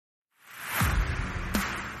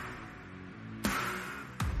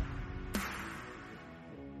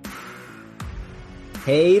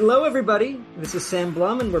Hello, everybody. This is Sam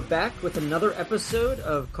Blum, and we're back with another episode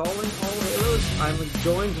of Calling All Halos. I'm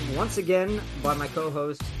joined once again by my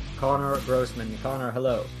co-host, Connor Grossman. Connor,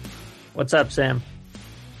 hello. What's up, Sam?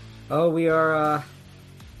 Oh, we are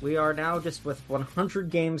now just with 100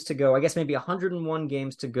 games to go. I guess maybe 101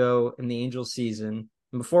 games to go in the Angels season.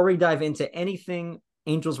 And before we dive into anything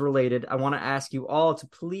Angels related, I want to ask you all to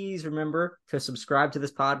please remember to subscribe to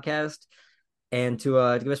this podcast and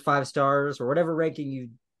to give us 5 stars or whatever ranking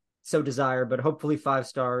you so desire, but hopefully 5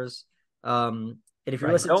 stars. And if you're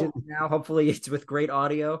listening to this now, hopefully it's with great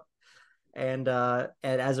audio. And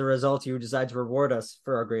as a result, you decide to reward us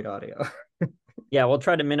for our great audio. Yeah, we'll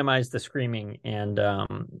try to minimize the screaming. And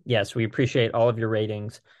yes, we appreciate all of your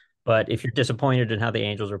ratings. But if you're disappointed in how the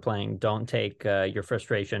Angels are playing, don't take your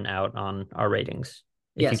frustration out on our ratings.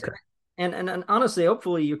 If you could. And honestly,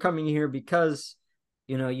 hopefully you're coming here because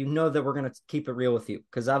you know that we're going to keep it real with you,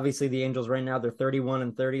 because obviously the Angels right now, they're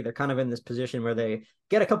 31-30. They're kind of in this position where they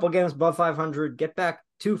get a couple games above 500, get back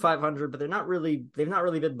to 500, but they've not really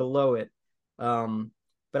been below it.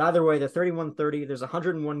 But either way, they're 31-30. There's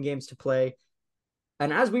 101 games to play.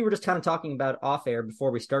 And as we were just kind of talking about off air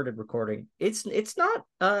before we started recording, it's not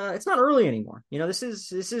early anymore. This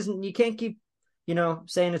isn't, you can't keep,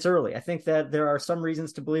 saying it's early. I think that there are some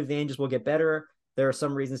reasons to believe the Angels will get better. There are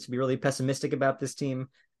some reasons to be really pessimistic about this team.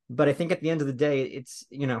 But I think at the end of the day, it's,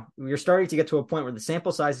 you're starting to get to a point where the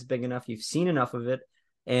sample size is big enough. You've seen enough of it.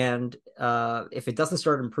 And if it doesn't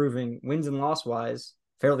start improving wins and loss wise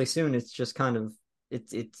fairly soon, it's just kind of,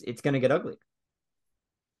 it's going to get ugly.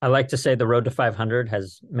 I like to say the road to 500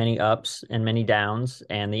 has many ups and many downs.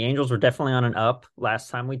 And the Angels were definitely on an up last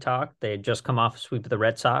time we talked. They had just come off a sweep of the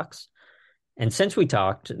Red Sox. And since we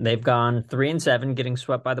talked, they've gone 3-7, getting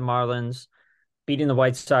swept by the Marlins, beating the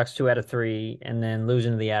White Sox 2 out of 3, and then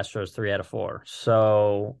losing to the Astros 3 out of 4.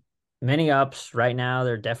 So many ups right now.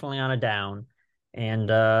 They're definitely on a down, and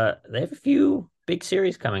they have a few big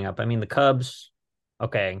series coming up. I mean, the Cubs,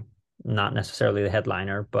 okay, not necessarily the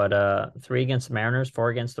headliner, but 3 against the Mariners, 4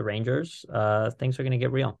 against the Rangers. Things are going to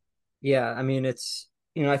get real. Yeah, I mean, it's,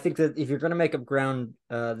 I think that if you're going to make up ground,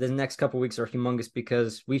 the next couple weeks are humongous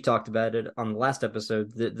because we've talked about it on the last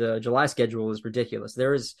episode. The July schedule is ridiculous.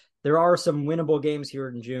 There are some winnable games here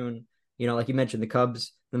in June. Like you mentioned, the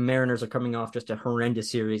Cubs, the Mariners are coming off just a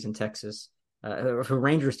horrendous series in Texas. A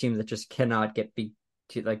Rangers team that just cannot get beat.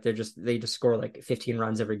 Like they just score like 15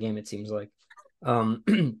 runs every game, it seems like.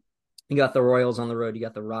 You got the Royals on the road, you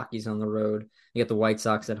got the Rockies on the road, you got the White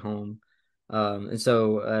Sox at home. And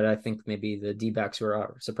so I think maybe the D-backs who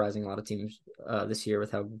are surprising a lot of teams this year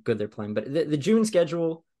with how good they're playing. But the June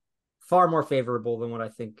schedule, far more favorable than what I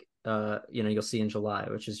think you'll see in July,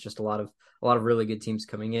 which is just a lot of really good teams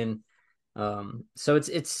coming in. So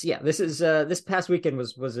this past weekend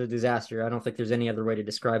was a disaster. I don't think there's any other way to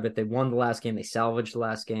describe it. They won the last game, they salvaged the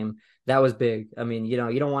last game. That was big. I mean, you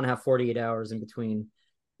don't want to have 48 hours in between,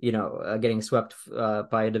 getting swept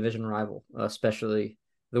by a division rival, especially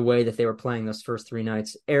the way that they were playing those first 3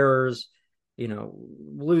 nights. Errors,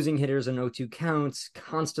 losing hitters in 0-2 counts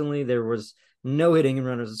constantly. There was no hitting in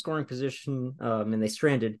runners in scoring position, and they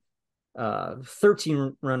stranded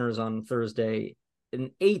 13 runners on Thursday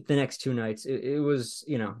and 8 the next 2 nights. It was,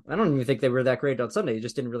 I don't even think they were that great on Sunday. They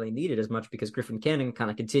just didn't really need it as much because Griffin Canning kind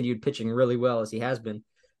of continued pitching really well as he has been.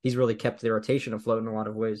 He's really kept their rotation afloat in a lot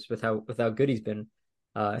of ways with how good he's been.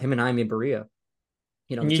 Him and Jaime Barria.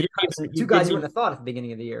 Two guys you wouldn't have thought at the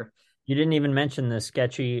beginning of the year. You didn't even mention the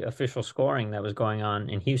sketchy official scoring that was going on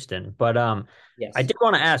in Houston. But yes. I did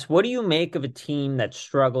want to ask, what do you make of a team that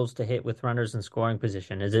struggles to hit with runners in scoring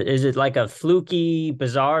position? Is it like a fluky,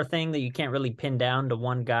 bizarre thing that you can't really pin down to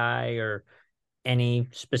one guy or any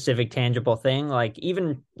specific tangible thing? Like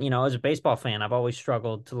even, as a baseball fan, I've always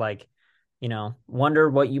struggled to wonder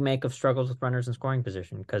what you make of struggles with runners in scoring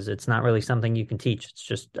position, because it's not really something you can teach. It's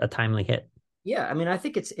just a timely hit. Yeah, I mean, I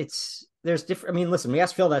think there's different. I mean, listen, we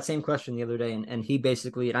asked Phil that same question the other day, and he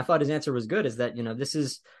basically, and I thought his answer was good, is that this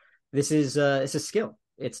is it's a skill.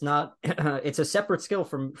 It's not it's a separate skill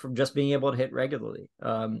from just being able to hit regularly.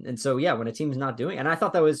 And so yeah, when a team's not doing, and I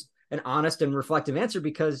thought that was an honest and reflective answer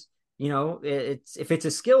because it's, if it's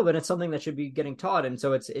a skill, then it's something that should be getting taught. And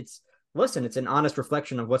so it's an honest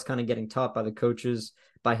reflection of what's kind of getting taught by the coaches,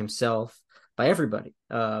 by himself, by everybody.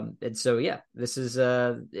 And so, yeah, this is,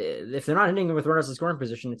 if they're not hitting with runners in scoring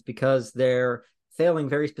position, it's because they're failing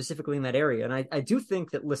very specifically in that area. And I do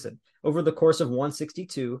think that, listen, over the course of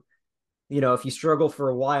 162, if you struggle for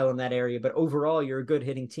a while in that area, but overall you're a good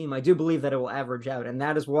hitting team, I do believe that it will average out. And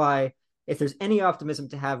that is why, if there's any optimism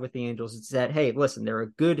to have with the Angels, it's that, hey, listen, they're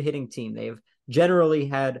a good hitting team. They've generally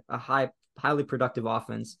had a highly productive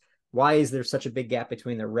offense. why is there such a big gap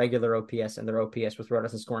between their regular OPS and their OPS with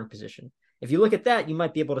runners in scoring position? If you look at that, you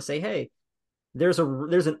might be able to say, hey, there's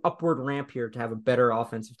an upward ramp here to have a better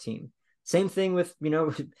offensive team. Same thing with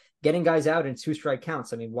getting guys out in two strike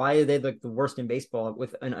counts. I mean, why are they like the worst in baseball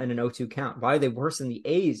with an 0-2 count? Why are they worse than the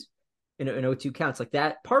A's in an 0-2 counts? Like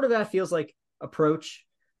that, part of that feels like approach.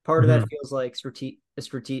 Part of that Mhm. feels like strategy.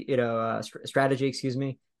 Excuse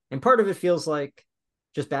me, and part of it feels like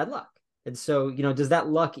just bad luck. And so, does that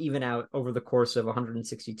luck even out over the course of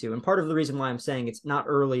 162? And part of the reason why I'm saying it's not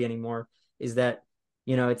early anymore is that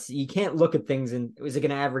it's you can't look at things and is it going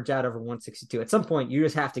to average out over 162? At some point, you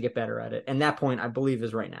just have to get better at it, and that point, I believe,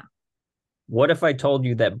 is right now. What if I told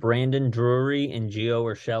you that Brandon Drury and Gio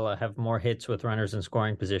Urshela have more hits with runners in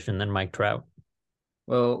scoring position than Mike Trout?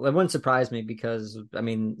 Well, it wouldn't surprise me because I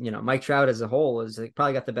mean, Mike Trout as a whole is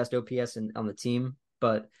probably got the best OPS on the team,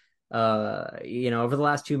 but over the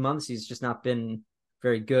last 2 months, he's just not been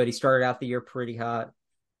very good. He started out the year pretty hot,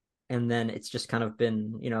 and then it's just kind of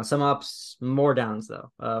been, some ups, more downs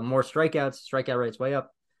though. More strikeouts, strikeout rates way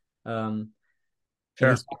up. Um, and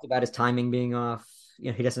he's Sure. talked about his timing being off.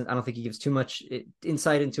 He doesn't. I don't think he gives too much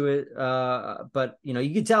insight into it. But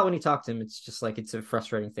you can tell when you talk to him, it's just like it's a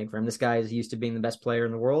frustrating thing for him. This guy is used to being the best player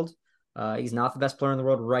in the world. He's not the best player in the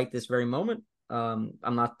world right this very moment. I'm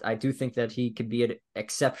not. I do think that he could be an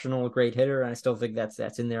exceptional, great hitter, and I still think that's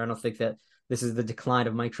in there. I don't think that this is the decline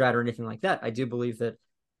of Mike Trout or anything like that. I do believe that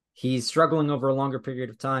he's struggling over a longer period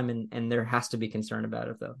of time, and there has to be concern about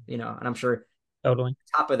it, though. And I'm sure Totally.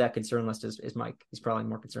 top of that concern list is Mike. He's probably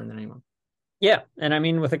more concerned than anyone. Yeah. And I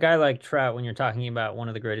mean, with a guy like Trout, when you're talking about one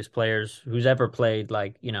of the greatest players who's ever played,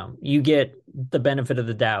 like, you get the benefit of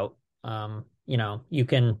the doubt. You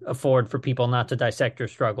can afford for people not to dissect your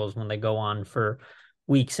struggles when they go on for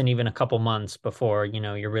weeks and even a couple months before,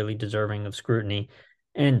 you're really deserving of scrutiny.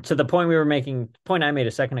 And to the point I made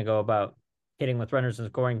a second ago about hitting with runners in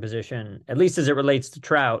scoring position, at least as it relates to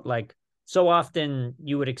Trout, like so often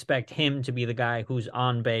you would expect him to be the guy who's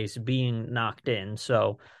on base being knocked in.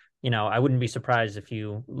 So, I wouldn't be surprised if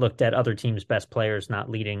you looked at other teams' best players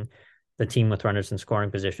not leading the team with runners in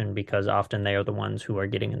scoring position because often they are the ones who are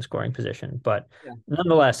getting in scoring position. But Yeah.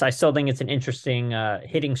 nonetheless, I still think it's an interesting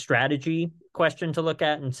hitting strategy question to look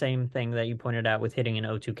at. And same thing that you pointed out with hitting in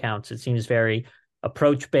 0-2 counts. It seems very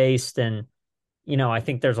approach based. And, I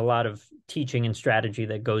think there's a lot of teaching and strategy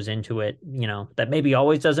that goes into it, that maybe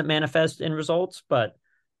always doesn't manifest in results, but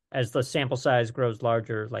as the sample size grows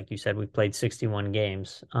larger, like you said, we've played 61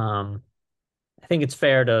 games. I think it's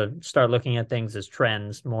fair to start looking at things as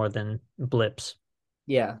trends more than blips.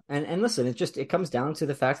 Yeah, and listen, it comes down to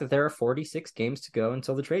the fact that there are 46 games to go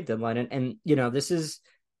until the trade deadline, and this is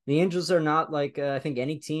the Angels are not like I think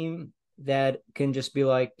any team that can just be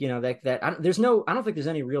like that. I don't think there's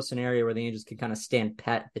any real scenario where the Angels can kind of stand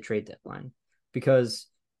pat at the trade deadline, because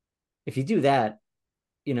if you do that,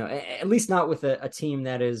 at least not with a team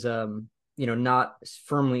that is not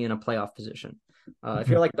firmly in a playoff position. If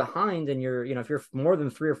you're Mhm. like behind and if you're more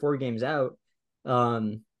than 3 or 4 games out,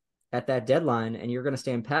 um, at that deadline and you're going to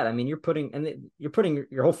stand pat, I mean, you're putting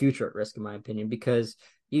your whole future at risk, in my opinion, because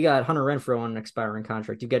you got Hunter Renfroe on an expiring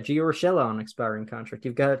contract, you've got Gio Urshela on an expiring contract,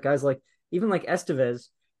 you've got guys like even like Estevez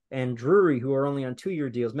and Drury who are only on 2-year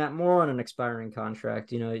deals, Matt Moore on an expiring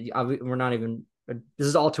contract. We're not even. This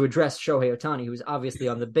is all to address Shohei Ohtani, who's obviously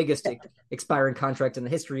on the biggest expiring contract in the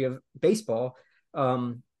history of baseball.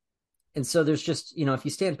 And so there's just, if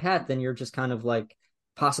you stand pat, then you're just kind of like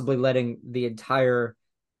possibly letting the entire,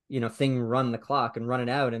 thing run the clock and run it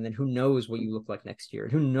out. And then who knows what you look like next year?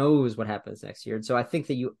 And who knows what happens next year? And so I think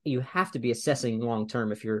that you have to be assessing long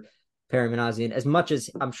term if you're Perry Manazian, as much as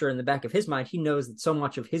I'm sure in the back of his mind, he knows that so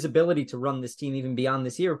much of his ability to run this team even beyond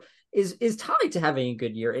this year is tied to having a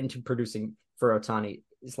good year and to producing for Ohtani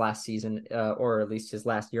his last season, or at least his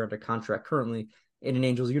last year under contract currently in an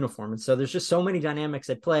Angels uniform. And so there's just so many dynamics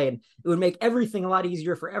at play, and it would make everything a lot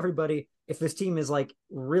easier for everybody if this team is like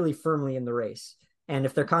really firmly in the race. And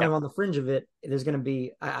if they're kind Yeah, of on the fringe of it, there's going to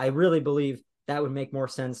be, I really believe that would make more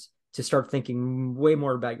sense to start thinking way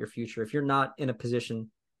more about your future. If you're not in a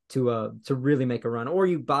position to really make a run, or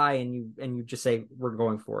you buy and you just say we're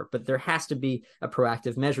going for it, but there has to be a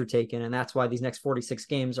proactive measure taken, and that's why these next 46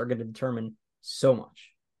 games are going to determine so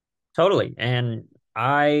much. totally. And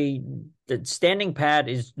the standing pat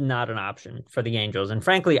is not an option for the Angels. And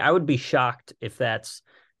frankly, I would be shocked if that's,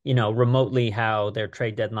 remotely how their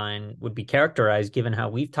trade deadline would be characterized, given how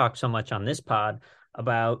we've talked so much on this pod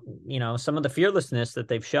about, some of the fearlessness that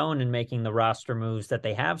they've shown in making the roster moves that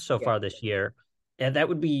they have so Yeah. far this year. And that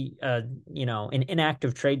would be, an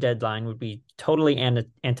inactive trade deadline would be totally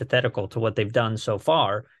antithetical to what they've done so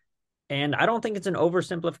far. And I don't think it's an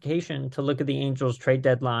oversimplification to look at the Angels trade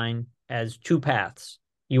deadline as two paths.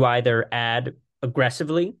 You either add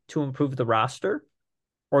aggressively to improve the roster,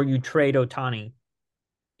 or you trade Ohtani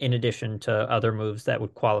in addition to other moves that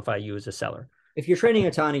would qualify you as a seller. If you're trading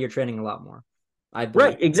Ohtani, you're trading a lot more, I believe.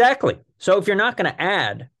 Right, exactly. So if you're not going to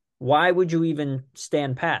add, why would you even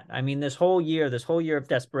stand pat? I mean, this whole year of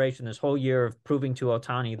desperation, this whole year of proving to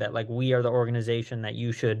Otani that like we are the organization that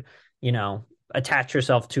you should, you know, attach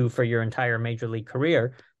yourself to for your entire major league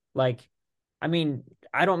career. Like, I mean,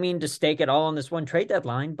 I don't mean to stake it all on this one trade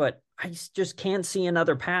deadline, but just can't see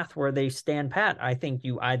another path where they stand pat. I think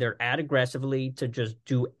you either add aggressively to just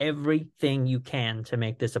do everything you can to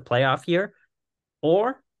make this a playoff year,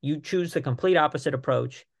 or you choose the complete opposite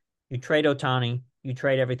approach. You trade Otani, you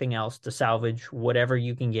trade everything else to salvage whatever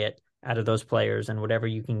you can get out of those players and whatever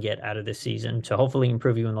you can get out of this season to hopefully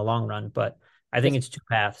improve you in the long run. But I think It's, it's two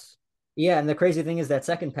paths. yeah, and the crazy thing is that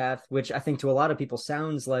second path, which I think to a lot of people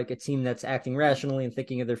sounds like a team that's acting rationally and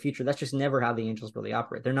thinking of their future. That's just never how the Angels really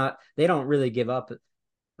operate. They don't really give up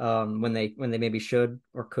when they maybe should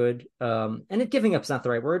or could. And giving up's not the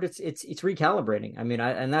right word. It's recalibrating. I mean,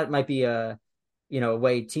 and that might be a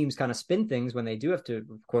way teams kind of spin things when they do have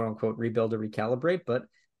to quote unquote rebuild or recalibrate. But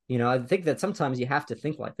I think that sometimes you have to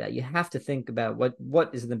think like that. You have to think about what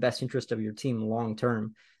is in the best interest of your team long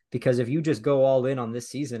term. Because if you just go all in on this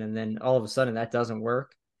season and then all of a sudden that doesn't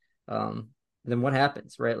work, um, then what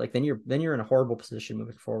happens, right? Like then you're in a horrible position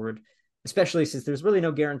moving forward, especially since there's really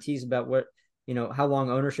no guarantees about how long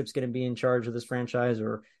ownership's going to be in charge of this franchise,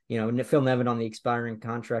 or Phil Nevin on the expiring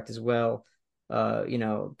contract as well.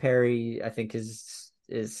 Perry, I think is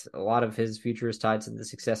a lot of his future is tied to the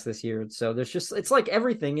success this year. So it's like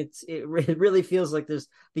everything. It really feels like there's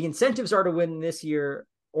the incentives are to win this year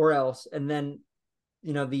or else, and then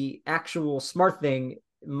the actual smart thing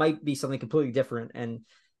might be something completely different. And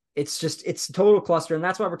it's total cluster. And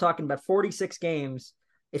that's why we're talking about 46 games.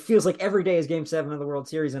 It feels like every day is game 7 of the World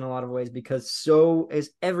Series in a lot of ways, because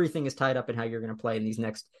everything is tied up in how you're going to play in these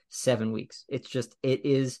next 7 weeks. It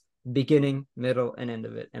is beginning, middle, and end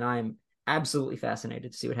of it. And I'm absolutely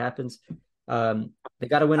fascinated to see what happens. They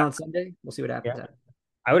got to win on Sunday. We'll see what happens. Yeah.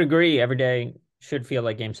 I would agree. Every day should feel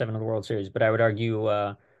like Game 7 of the World Series, but I would argue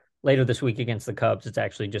later this week against the Cubs, it's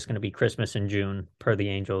actually just going to be Christmas in June per the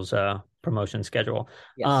Angels promotion schedule.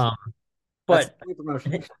 Yes, Um, that's but the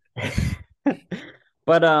promotion.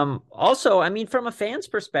 but also, I mean, from a fan's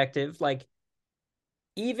perspective, like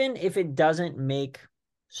even if it doesn't make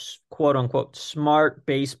quote unquote smart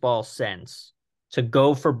baseball sense to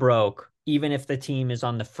go for broke, even if the team is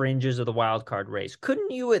on the fringes of the wild card race,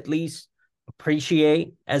 couldn't you at least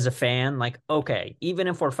appreciate as a fan, like, okay, even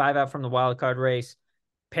if we're 5 out from the wild card race,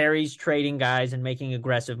 Perry's trading guys and making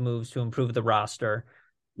aggressive moves to improve the roster,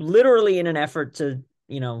 literally in an effort to,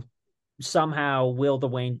 somehow will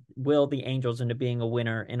the Angels into being a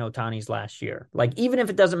winner in Otani's last year. Like, even if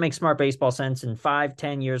it doesn't make smart baseball sense, in 5,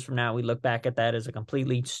 10 years from now, we look back at that as a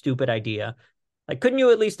completely stupid idea. Like, couldn't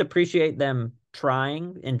you at least appreciate them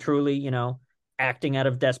trying and truly, acting out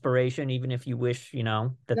of desperation, even if you wish, that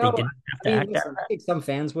they No, didn't have I to mean, act out of listen, I think some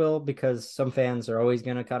fans will, because some fans are always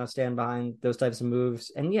going to kind of stand behind those types of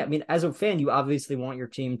moves. And yeah, I mean, as a fan, you obviously want your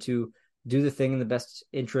team to do the thing in the best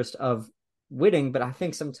interest of winning, but I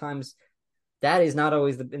think sometimes that is not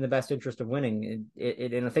always in the best interest of winning.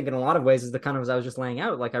 And I think in a lot of ways is the kind of as I was just laying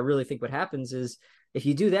out. Like I really think what happens is if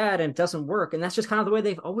you do that and it doesn't work, and that's just kind of the way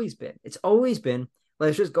they've always been. It's always been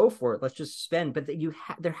let's just go for it. Let's just spend. But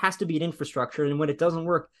there has to be an infrastructure, and when it doesn't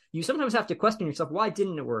work, you sometimes have to question yourself, why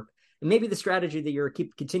didn't it work? And maybe the strategy that you're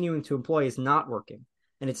continuing to employ is not working,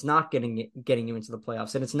 and it's not getting you into the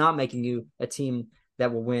playoffs, and it's not making you a team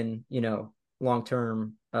that will win, long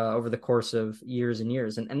term over the course of years and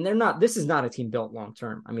years. And they're not. This is not a team built long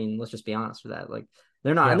term. I mean, let's just be honest with that. Like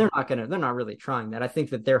they're not, and Yeah. they're not really trying that. I think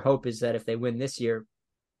that their hope is that if they win this year,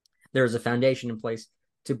 there's a foundation in place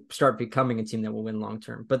to start becoming a team that will win long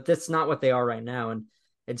term. But that's not what they are right now.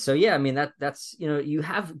 And so yeah, I mean that's you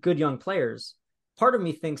have good young players. Part of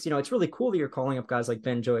me thinks it's really cool that you're calling up guys like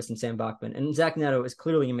Ben Joyce and Sam Bachman, and Zach Neto is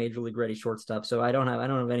clearly a major league ready shortstop. So I don't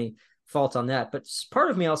have any fault on that. But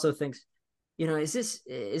part of me also thinks is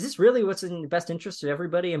this really what's in the best interest of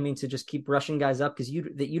everybody? I mean, to just keep rushing guys up because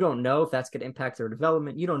you don't know if that's going to impact their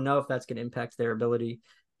development. You don't know if that's going to impact their ability,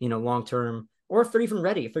 long term, or if they're even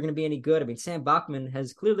ready, if they're going to be any good. I mean, Sam Bachman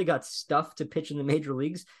has clearly got stuff to pitch in the major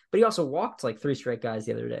leagues, but he also walked like 3 straight guys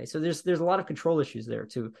the other day. So there's a lot of control issues there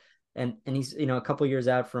too. And he's a couple years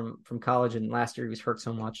out from college, and last year he was hurt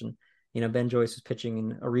so much, and Ben Joyce was pitching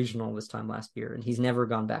in a regional this time last year, and he's never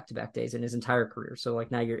gone back-to-back days in his entire career. So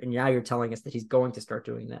like now you're telling us that he's going to start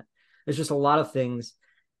doing that. There's just a lot of things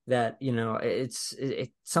that,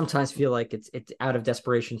 it sometimes feel like it's out of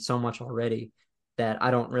desperation so much already that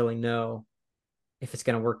I don't really know if it's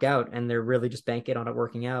going to work out, and they're really just banking on it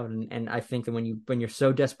working out. And I think that when you're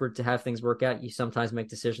so desperate to have things work out, you sometimes make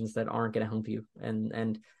decisions that aren't going to help you.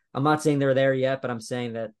 And I'm not saying they're there yet, but I'm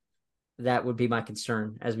saying that that would be my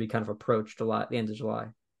concern as we kind of approach July, the end of July.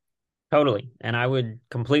 Totally. And I would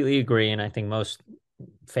completely agree. And I think most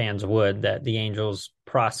fans would that the Angels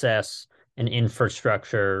process and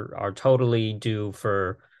infrastructure are totally due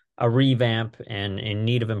for a revamp and in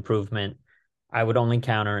need of improvement. I would only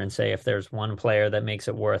counter and say if there's one player that makes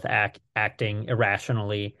it worth acting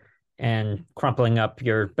irrationally and crumpling up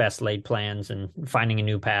your best laid plans and finding a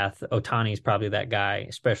new path, Otani's probably that guy,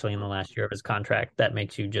 especially in the last year of his contract, that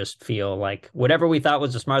makes you just feel like whatever we thought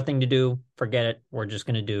was a smart thing to do, forget it. We're just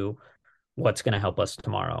going to do what's going to help us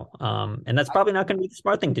tomorrow. And that's probably not going to be the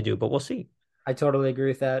smart thing to do, but we'll see. I totally agree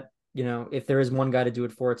with that. If there is one guy to do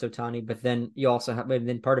it for, it's Otani. But then you also have, but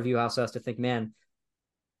then part of you also has to think, man,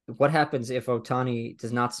 what happens if Otani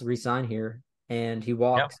does not resign here and he Yep.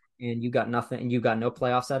 walks and you got nothing and you got no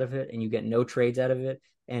playoffs out of it and you get no trades out of it,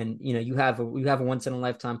 and you have a once in a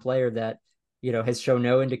lifetime player that has shown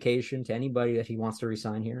no indication to anybody that he wants to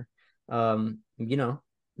resign here.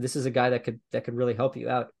 This is a guy that could really help you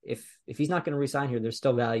out. If he's not going to resign here, there's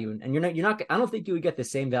still value, and you're not. I don't think you would get the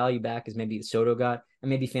same value back as maybe Soto got, and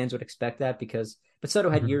maybe fans would expect that but Soto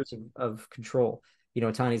had Mhm. years of control.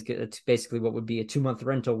 Tony's it's basically what would be a 2 month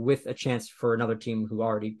rental with a chance for another team who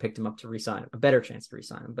already picked him up to resign him, a better chance to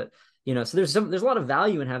resign him. But so there's a lot of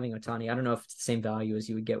value in having Otani. I don't know if it's the same value as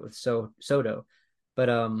you would get with Soto, but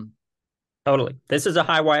Totally. This is a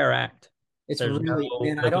high wire act. it's There's really, no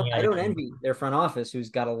man. I don't looking I at it don't anymore. envy their front office,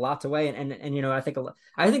 who's got a lot to weigh. And I think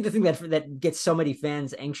the thing that gets so many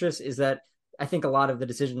fans anxious is that I think a lot of the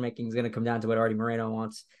decision making is going to come down to what Artie Moreno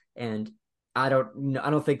wants, and I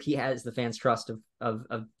don't think he has the fans' trust of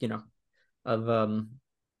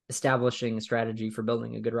establishing a strategy for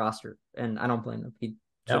building a good roster. And I don't blame him. He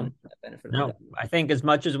No, shouldn't have benefited from no. that. I think as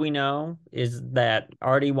much as we know is that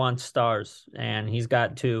Artie wants stars, and he's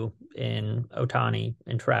got two in Otani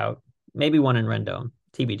and Trout, maybe one in Rendon.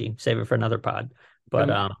 TBD. Save it for another pod. But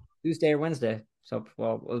Coming back Tuesday or Wednesday. So,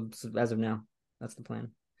 well, as of now, that's the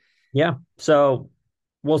plan. yeah. So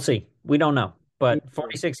we'll see. We don't know. But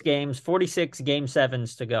 46 games, 46 game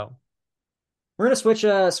sevens to go. We're gonna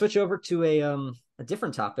switch over to a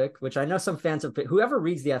different topic, which I know some fans of whoever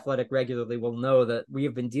reads The Athletic regularly will know that we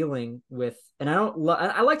have been dealing with. And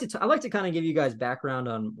I like to kind of give you guys background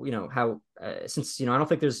on how since I don't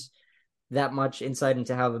think there's that much insight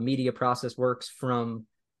into how the media process works from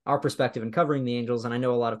our perspective in covering the Angels, and I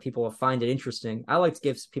know a lot of people find it interesting. I like to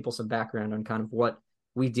give people some background on kind of what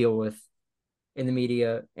we deal with in the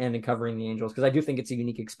media and in covering the Angels, because I do think it's a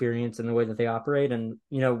unique experience in the way that they operate. And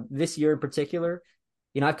this year in particular,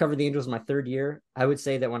 I've covered the Angels in my third year. I would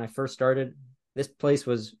say that when I first started, this place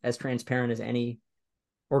was as transparent as any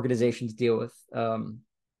organization to deal with.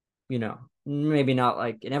 Maybe not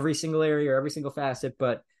like in every single area or every single facet,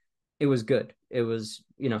 but it was good. It was,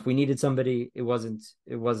 if we needed somebody, it wasn't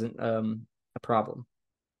a problem.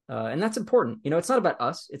 And that's important. It's not about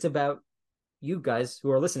us. It's about you guys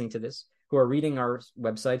who are listening to this, who are reading our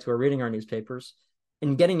websites, who are reading our newspapers,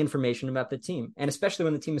 and getting information about the team. And especially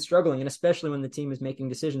when the team is struggling, and especially when the team is making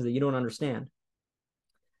decisions that you don't understand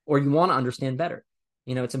or you want to understand better.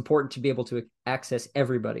 It's important to be able to access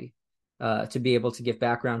everybody, to be able to give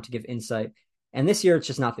background, to give insight. And this year, it's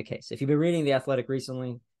just not the case. If you've been reading The Athletic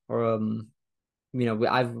recently, or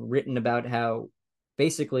I've written about how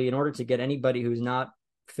basically, in order to get anybody who's not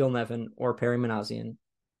Phil Nevin or Perry Manassian,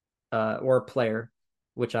 or a player,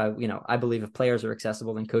 which I believe if players are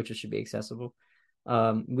accessible, then coaches should be accessible.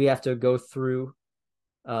 We have to go through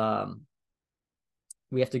um,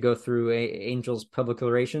 Angels public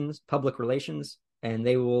relations, and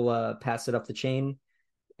they will pass it up the chain,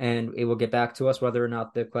 and it will get back to us whether or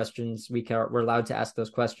not the questions we're allowed to ask those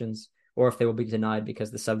questions, or if they will be denied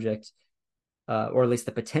because the subject, or at least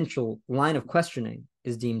the potential line of questioning,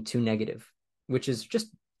 is deemed too negative, which is just,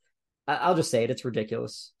 I'll just say it. It's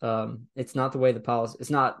ridiculous. It's not the way the policy. It's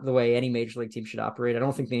not the way any major league team should operate. I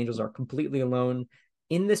don't think the Angels are completely alone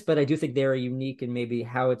in this, but I do think they're unique in maybe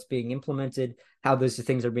how it's being implemented, how those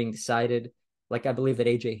things are being decided. Like, I believe that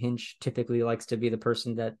AJ Hinch typically likes to be the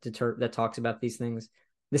person that talks about these things.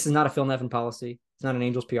 This is not a Phil Nevin policy. It's not an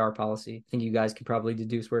Angels PR policy. I think you guys could probably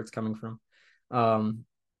deduce where it's coming from.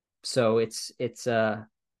 So it's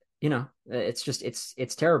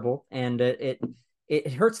terrible, and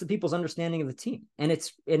it hurts the people's understanding of the team, and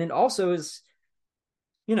it also is,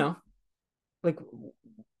 you know like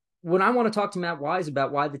when I want to talk to Matt Wise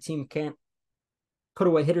about why the team can't put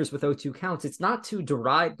away hitters with 0-2 counts, it's not to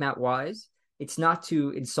deride Matt Wise. It's not to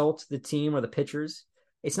insult the team or the pitchers.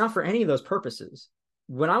 It's not for any of those purposes.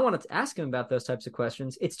 When I wanted to ask him about those types of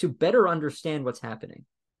questions, it's to better understand what's happening.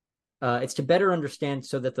 It's to better understand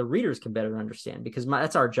so that the readers can better understand because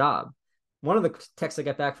that's our job. One of the texts I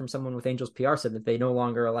got back from someone with Angels PR said that they no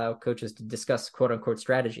longer allow coaches to discuss quote unquote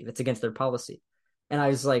strategy. That's against their policy. And I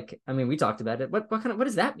was like, I mean, we talked about it. What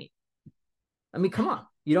does that mean? I mean, come on.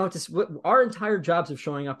 You don't have to. Our entire jobs of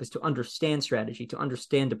showing up is to understand strategy, to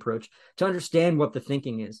understand approach, to understand what the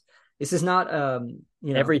thinking is. This is not,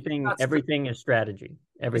 Everything, not, everything is strategy.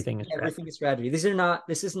 Everything is strategy. everything is strategy. These are not.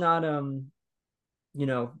 This is not, the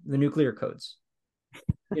nuclear codes.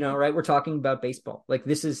 Right? We're talking about baseball. Like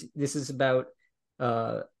this is about,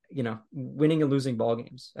 winning and losing ball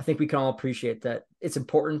games. I think we can all appreciate that it's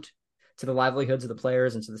important to the livelihoods of the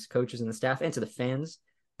players and to the coaches and the staff and to the fans.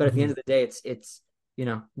 But at the end Mm-hmm. of the day, it's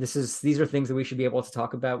these are things that we should be able to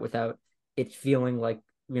talk about without it feeling like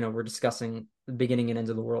we're discussing the beginning and end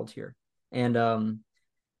of the world here. And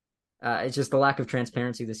it's just the lack of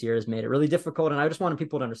transparency this year has made it really difficult. And I just wanted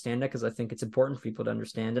people to understand that because I think it's important for people to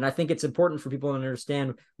understand. And I think it's important for people to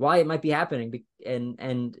understand why it might be happening.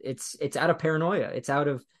 And it's out of paranoia. It's out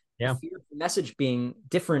of the Yeah, fear of the message being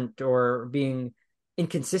different or being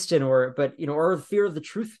inconsistent or the fear of the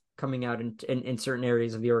truth coming out in certain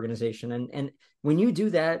areas of the organization. And when you do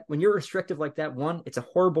that, when you're restrictive like that, one, it's a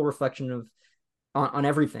horrible reflection of on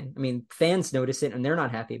everything. I mean, fans notice it and they're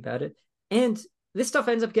not happy about it. And this stuff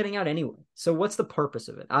ends up getting out anyway. So what's the purpose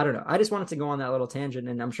of it? I don't know. I just wanted to go on that little tangent,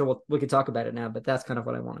 and I'm sure we could talk about it now. But that's kind of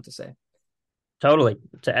what I wanted to say. totally.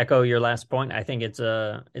 To echo your last point, I think it's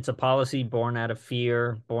a policy born out of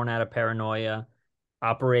fear, born out of paranoia,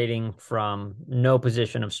 operating from no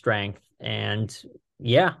position of strength. And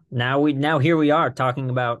yeah, now here we are talking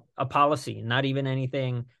about a policy, not even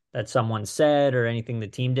anything that someone said or anything the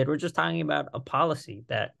team did. We're just talking about a policy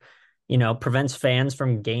that, prevents fans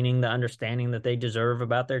from gaining the understanding that they deserve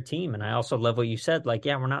about their team. And I also love what you said. Like,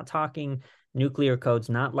 yeah, we're not talking nuclear codes,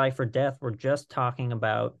 not life or death. We're just talking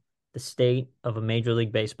about the state of a Major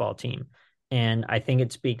League Baseball team. And I think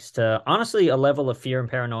it speaks to, honestly, a level of fear and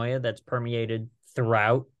paranoia that's permeated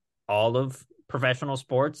throughout all of professional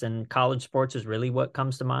sports, and college sports is really what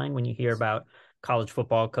comes to mind when you hear about college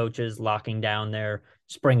football coaches locking down their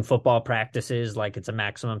spring football practices like it's a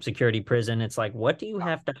maximum security prison. It's like, what do you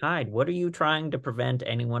have to hide? What are you trying to prevent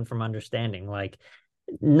anyone from understanding? Like,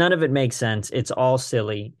 none of it makes sense. It's all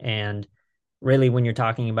silly. And really, when you're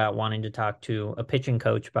talking about wanting to talk to a pitching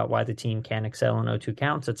coach about why the team can't excel in 0-2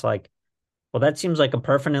 counts, it's like, well, that seems like a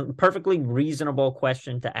perfectly reasonable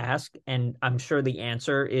question to ask. And I'm sure the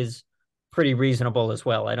answer is pretty reasonable as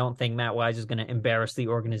well. I don't think Matt Wise is going to embarrass the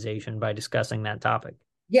organization by discussing that topic.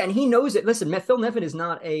 Yeah, and he knows it. Listen, Phil Nevin is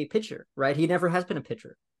not a pitcher, right? He never has been a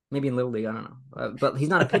pitcher. Maybe in Little League, I don't know, but he's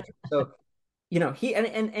not a pitcher. So he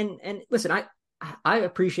and listen, I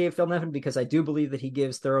appreciate Phil Nevin because I do believe that he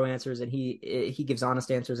gives thorough answers and he gives honest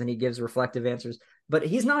answers and he gives reflective answers. But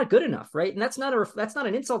he's not good enough, right? And that's not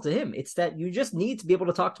an insult to him. It's that you just need to be able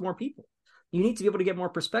to talk to more people. You need to be able to get more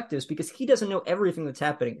perspectives because he doesn't know everything that's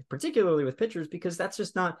happening, particularly with pitchers, because that's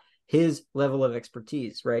just not his level of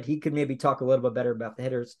expertise, right? He could maybe talk a little bit better about the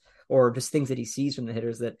hitters or just things that he sees from the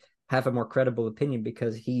hitters that have a more credible opinion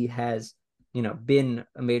because he has, been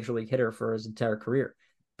a major league hitter for his entire career.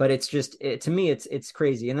 But it's just to me, it's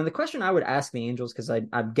crazy. And then the question I would ask the Angels, because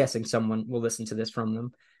I'm guessing someone will listen to this from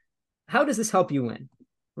them, how does this help you win?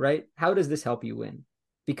 Right? How does this help you win?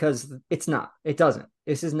 Because it's not. It doesn't.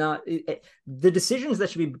 This is not the decisions that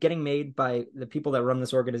should be getting made by the people that run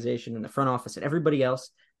this organization and the front office and everybody else.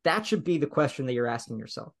 That should be the question that you're asking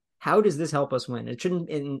yourself. How does this help us win? It shouldn't.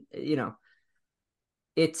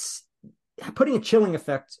 It's putting a chilling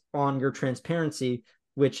effect on your transparency,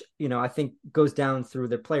 which I think goes down through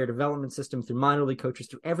the player development system, through minor league coaches,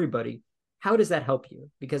 through everybody. How does that help you?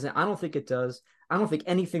 Because I don't think it does. I don't think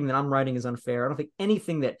anything that I'm writing is unfair. I don't think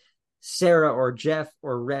anything that Sarah or Jeff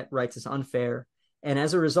or Rhett writes is unfair. And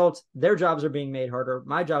as a result, their jobs are being made harder.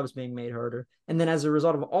 My job is being made harder. And then as a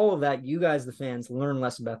result of all of that, you guys, the fans, learn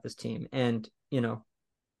less about this team. And,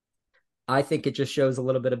 I think it just shows a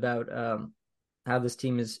little bit about how this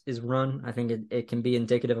team is run. I think it can be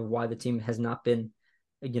indicative of why the team has not been,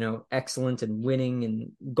 excellent and winning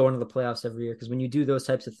and going to the playoffs every year. Because when you do those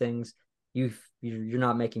types of things, you're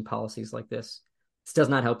not making policies like this. This does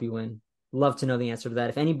not help you win. Love to know the answer to that.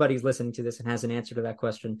 If anybody's listening to this and has an answer to that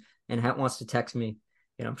question and wants to text me,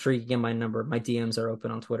 I'm sure you can get my number. My DMs are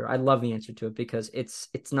open on Twitter. I'd love the answer to it because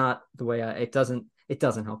it's not the way it doesn't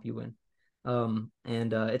help you win.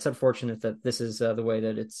 And it's unfortunate that this is the way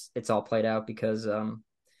that it's all played out because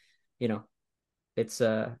you know It's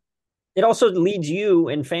It also leads you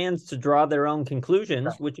and fans to draw their own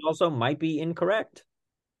conclusions, which also might be incorrect.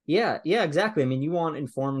 yeah, yeah, exactly. I mean, you want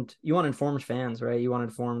informed fans, right? You want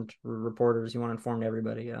informed reporters, you want informed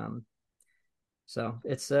everybody. So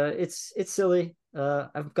it's silly.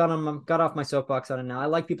 I've got off my soapbox on it now. I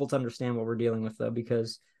like people to understand what we're dealing with though,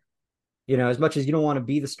 because as much as you don't want to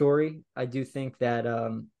be the story, I do think that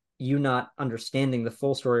you not understanding the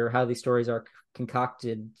full story or how these stories are concoct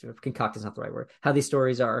is not the right word, how these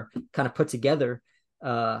stories are kind of put together,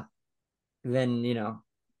 uh, then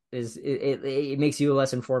it makes you a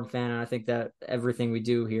less informed fan. And I think that everything we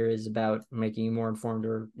do here is about making you more informed,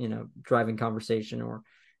 or driving conversation, or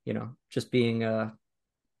just being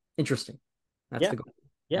interesting. That's Yeah. the goal.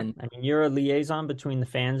 Yeah. And I mean, you're a liaison between the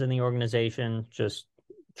fans and the organization, just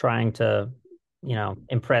trying to,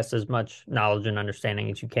 impress as much knowledge and understanding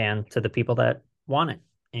as you can to the people that want it.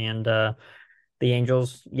 And the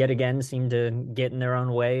Angels, yet again, seem to get in their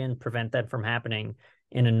own way and prevent that from happening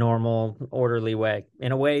in a normal, orderly way,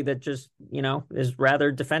 in a way that just, is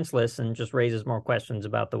rather defenseless and just raises more questions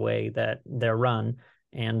about the way that they're run,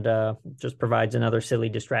 and just provides another silly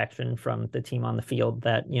distraction from the team on the field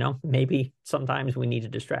that, maybe sometimes we need a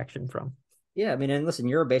distraction from. yeah, I mean, and listen,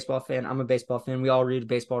 you're a baseball fan. I'm a baseball fan. We all read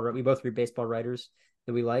baseball. We both read baseball writers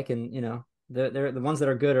that we like, and they're the ones that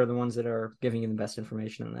are good are the ones that are giving you the best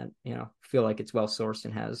information, and that feel like it's well sourced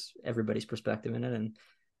and has everybody's perspective in it. And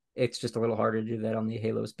it's just a little harder to do that on the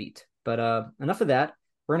Halos beat. But enough of that.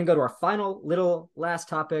 We're gonna go to our final little last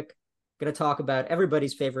topic. Gonna talk about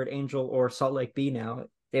everybody's favorite Angel or Salt Lake Bee now,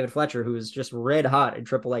 David Fletcher, who is just red hot in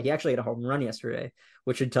AAA. He actually had a home run yesterday,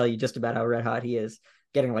 which should tell you just about how red hot he is.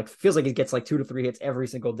 Getting feels like he gets like 2 to 3 hits every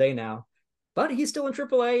single day now. But he's still in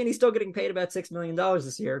AAA and he's still getting paid about $6 million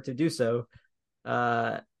this year to do so.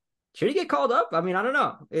 Uh, should he get called up? I mean, I don't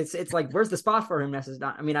know. It's like, where's the spot for him?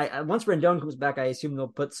 Not. I mean, once Rendon comes back, I assume they'll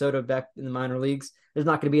put Soto back in the minor leagues. There's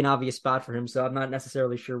not going to be an obvious spot for him, so I'm not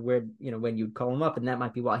necessarily sure where when you'd call him up, and that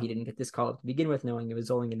might be why he didn't get this call up to begin with, knowing it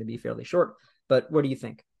was only going to be fairly short. But what do you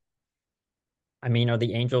think? I mean, are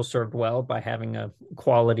the Angels served well by having a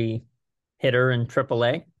quality hitter in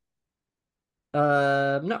AAA?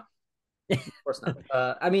 No, of course not.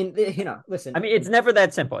 I mean, I listen. mean, it's never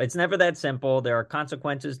that simple. It's never that simple. There are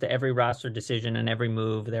consequences to every roster decision and every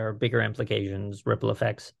move. There are bigger implications, ripple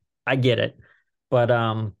effects. I get it. But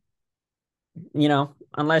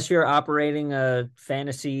unless you're operating a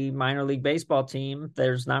fantasy minor league baseball team,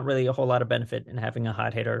 there's not really a whole lot of benefit in having a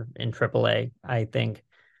hot hitter in AAA. I think,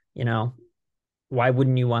 you know, why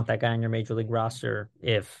wouldn't you want that guy on your major league roster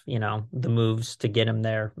if, the moves to get him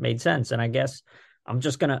there made sense? And I guess I'm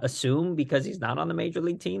just going to assume because he's not on the major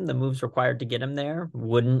league team, the moves required to get him there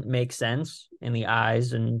wouldn't make sense in the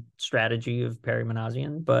eyes and strategy of Perry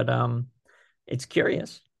Manassian. But it's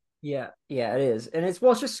curious. Yeah, yeah, it is. And it's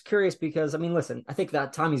just curious because I mean, listen, I think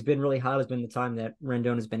that time he's been really hot has been the time that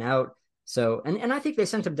Rendon has been out. So, and I think they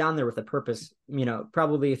sent him down there with a purpose,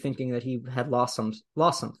 probably thinking that he had lost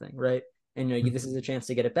something, right? And this is a chance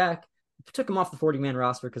to get it back. Took him off the 40-man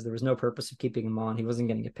roster because there was no purpose of keeping him on. He wasn't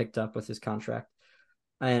going to get picked up with his contract.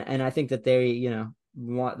 And I think that they,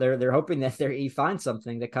 they're hoping that he finds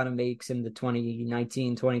something that kind of makes him the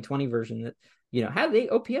 2019, 2020 version that had the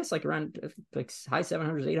OPS like around like high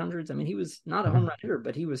 700s, 800s. I mean, he was not a home run hitter,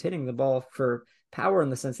 but he was hitting the ball for power in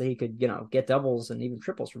the sense that he could, get doubles and even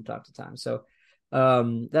triples from time to time. So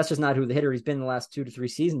that's just not who the hitter he's been the last 2 to 3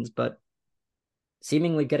 seasons, but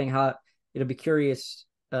seemingly getting hot. It'll be curious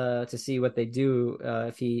to see what they do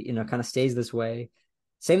if he, kind of stays this way.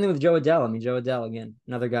 Same thing with Joe Adell. I mean, Joe Adell, again,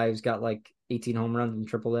 another guy who's got like 18 home runs in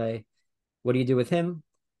AAA. What do you do with him?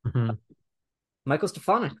 Mm-hmm. Michael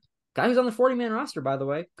Stefanik, guy who's on the 40-man roster, by the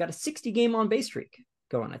way, got a 60-game on base streak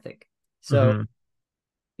going, I think. So,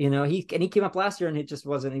 Mm-hmm. he came up last year and he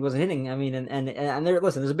wasn't hitting. I mean, and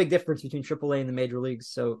there's a big difference between AAA and the major leagues.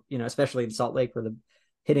 So, especially in Salt Lake where the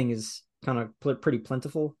hitting is kind of pretty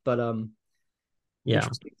plentiful, but Yeah.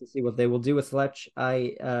 interesting to see what they will do with Fletch.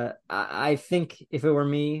 I think if it were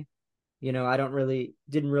me, I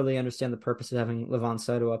didn't really understand the purpose of having Levon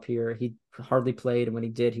Soto up here. He hardly played, and when he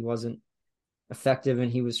did, he wasn't effective,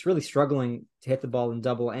 and he was really struggling to hit the ball in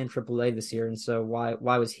Double and AAA this year. And so why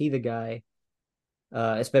was he the guy?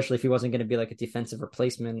 Especially if he wasn't going to be like a defensive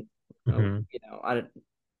replacement. Mm-hmm.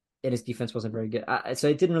 And his defense wasn't very good. So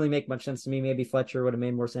it didn't really make much sense to me. Maybe Fletcher would have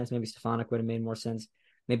made more sense. Maybe Stefanik would have made more sense.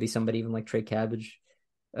 Maybe somebody even like Trey Cabbage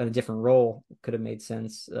in a different role could have made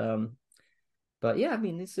sense. But yeah, I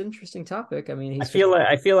mean, it's an interesting topic. I mean, I feel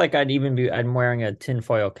like I'm wearing a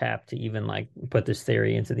tinfoil cap to even like put this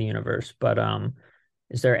theory into the universe. But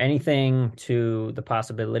Is there anything to the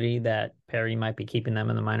possibility that Perry might be keeping them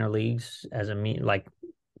in the minor leagues as a like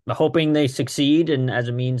hoping they succeed and as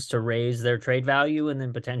a means to raise their trade value and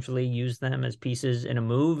then potentially use them as pieces in a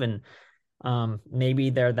move? And maybe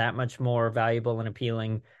they're that much more valuable and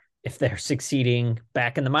appealing if they're succeeding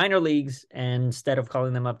back in the minor leagues and instead of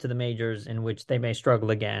calling them up to the majors, in which they may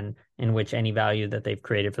struggle again, in which any value that they've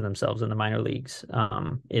created for themselves in the minor leagues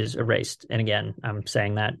is erased. And again, I'm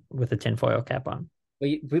saying that with a tinfoil cap on.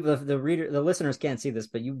 Well, the listeners can't see this,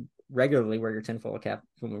 but you regularly wear your tinfoil cap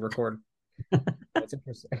when we record. That's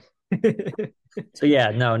interesting. So yeah,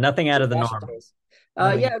 no, nothing out It's a of the fashion norm. choice.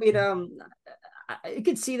 Nothing. Yeah, I mean, I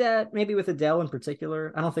could see that maybe with Adele in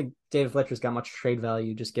particular. I don't think David Fletcher's got much trade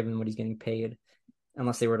value just given what he's getting paid,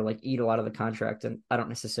 unless they were to like eat a lot of the contract. And I don't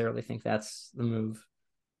necessarily think that's the move.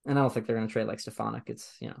 And I don't think they're going to trade like Stefanik.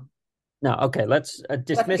 It's No, okay, let's I think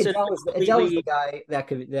dismiss it Adele is the completely. guy that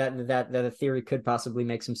could that a theory could possibly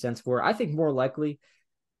make some sense for. I think more likely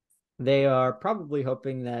they are probably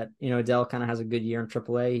hoping that Adele kind of has a good year in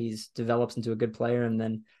AAA. He's develops into a good player, and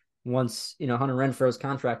then once Hunter Renfro's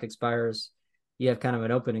contract expires, you have kind of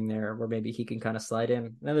an opening there where maybe he can kind of slide in.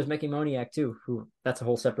 And then there's Mickey Moniak too, who that's a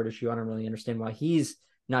whole separate issue. I don't really understand why he's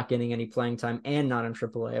not getting any playing time and not in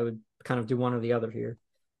AAA. I would kind of do one or the other here,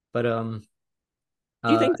 but Do you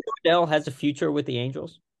uh think Odell has a future with the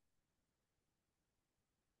Angels?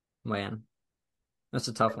 man, that's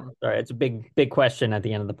a tough one. Sorry, it's a big question at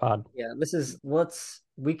the end of the pod. Yeah, this is let's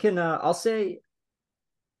we can I'm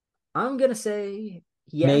gonna say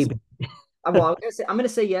yes. Maybe. Well, I'm gonna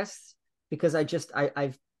say yes because I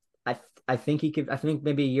I think he could. I think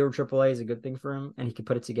maybe a year of AAA is a good thing for him, and he could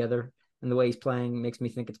put it together. And the way he's playing makes me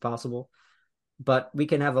think it's possible. But we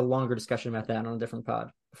can have a longer discussion about that on a different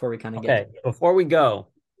pod before we kind of get. Okay, before we go,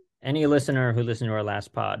 any listener who listened to our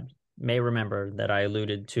last pod may remember that I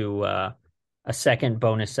alluded to a second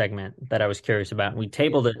bonus segment that I was curious about. We Yeah.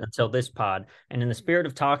 tabled it until this pod. And in the spirit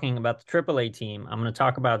of talking about the AAA team, I'm going to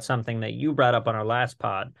talk about something that you brought up on our last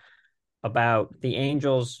pod about the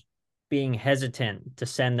Angels being hesitant to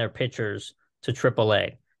send their pitchers to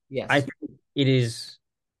AAA. I Yes. think it is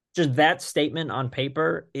just that statement on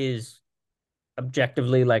paper is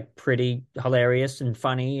objectively like pretty hilarious and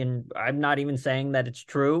funny. And I'm not even saying that it's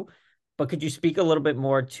true, but could you speak a little bit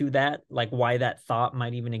more to that, like why that thought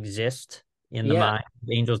might even exist in the Yeah. mind of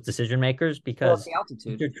the Angels decision makers? Well, it's Because the it's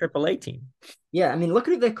altitude. your AAA team. Yeah. I mean, look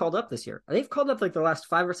at who they've called up this year. They've called up like the last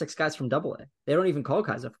five or six guys from AA. They don't even call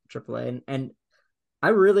guys up from AAA. And I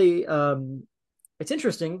really, it's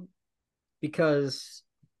interesting because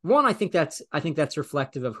one, I think that's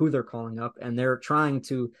reflective of who they're calling up, and they're trying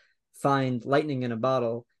to find lightning in a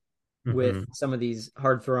bottle with Mm-hmm. some of these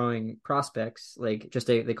hard throwing prospects. Like just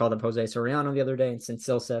they called up Jose Soriano the other day and sent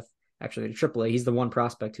Silseth actually to AAA. He's the one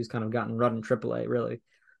prospect who's kind of gotten run in AAA really,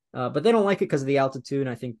 but they don't like it because of the altitude. And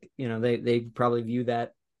I think they probably view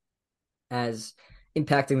that as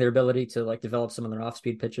impacting their ability to like develop some of their off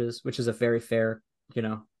speed pitches, which is a very fair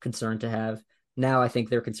concern to have. Now I think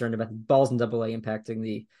they're concerned about balls in AA impacting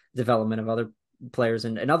the development of other players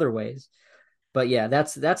in other ways. But yeah,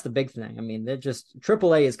 that's the big thing. I mean, they're just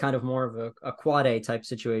AAA is kind of more of a quad A type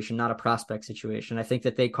situation, not a prospect situation. I think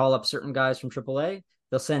that they call up certain guys from AAA.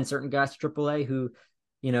 They'll send certain guys to AAA who,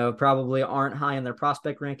 probably aren't high in their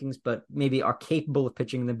prospect rankings, but maybe are capable of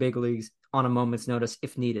pitching in the big leagues on a moment's notice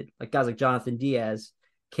if needed. Like guys like Jonathan Diaz,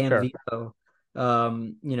 Cam Sure. Vivo,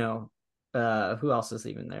 who else is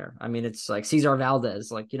even there? I mean, it's like Cesar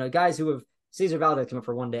Valdez, like guys who have Cesar Valdez came up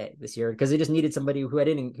for one day this year because they just needed somebody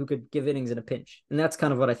who could give innings in a pinch, and that's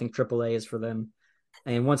kind of what I think AAA is for them.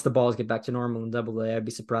 And once the balls get back to normal in AA, I'd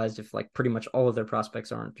be surprised if like pretty much all of their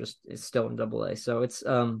prospects aren't just is still in AA. So it's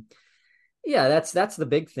yeah, that's the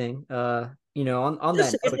big thing. On that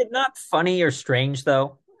Is note, it not funny or strange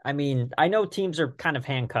though? I mean, I know teams are kind of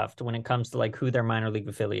handcuffed when it comes to like who their minor league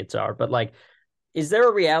affiliates are, but like is there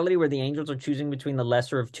a reality where the Angels are choosing between the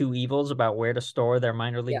lesser of two evils about where to store their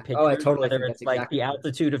minor yeah. league Oh, I pitchers, totally whether think that's it's like exactly the what it is.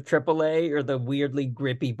 altitude of AAA or the weirdly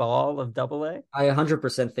grippy ball of AA? I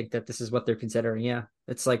 100% think that this is what they're considering. Yeah,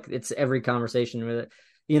 it's like it's every conversation with it.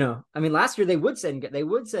 I mean, last year they would send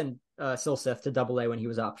Silseth to AA when he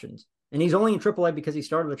was optioned, and he's only in AAA because he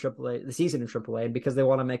started the season in AAA, and because they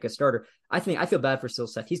want to make a starter. I feel bad for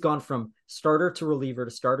Silseth. He's gone from starter to reliever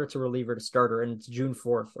to starter to reliever to starter, and it's June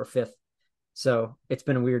 4th or 5th. So it's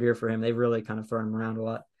been a weird year for him. They've really kind of thrown him around a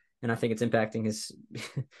lot, and I think it's impacting his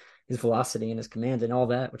his velocity and his command and all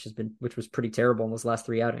that, which was pretty terrible in those last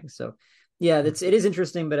three outings. So yeah, it is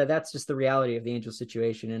interesting, but that's just the reality of the Angels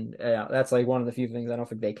situation, and that's like one of the few things I don't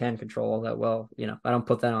think they can control all that well. I don't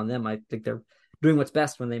put that on them. I think they're doing what's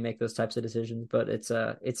best when they make those types of decisions. But it's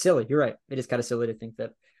silly. You're right. It is kind of silly to think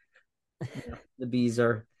that the bees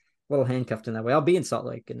are a little handcuffed in that way. I'll be in Salt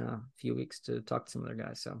Lake in a few weeks to talk to some other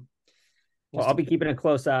guys. So Well, I'll be keeping a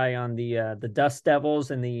close eye on the Dust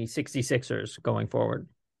Devils and the 66ers going forward.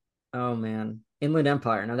 Oh man, Inland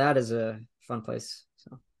Empire. Now that is a fun place.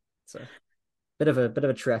 So it's a bit of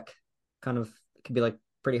a trek. Kind of it can be like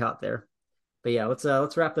pretty hot there. But yeah, let's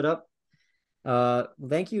wrap it up.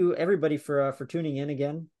 Thank you everybody for tuning in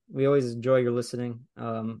again. We always enjoy your listening.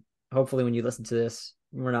 Hopefully when you listen to this,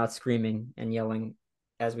 we're not screaming and yelling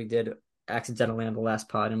as we did accidentally on the last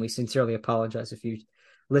pod, and we sincerely apologize if you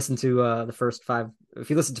listen to the first five. If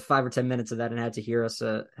you listened to 5 or 10 minutes of that and had to hear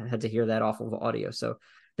that awful audio. So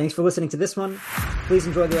thanks for listening to this one. Please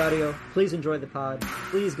enjoy the audio. Please enjoy the pod.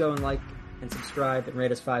 Please go and like and subscribe and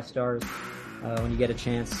rate us 5 stars when you get a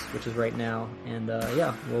chance, which is right now. And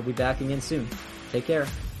yeah, we'll be back again soon. Take care.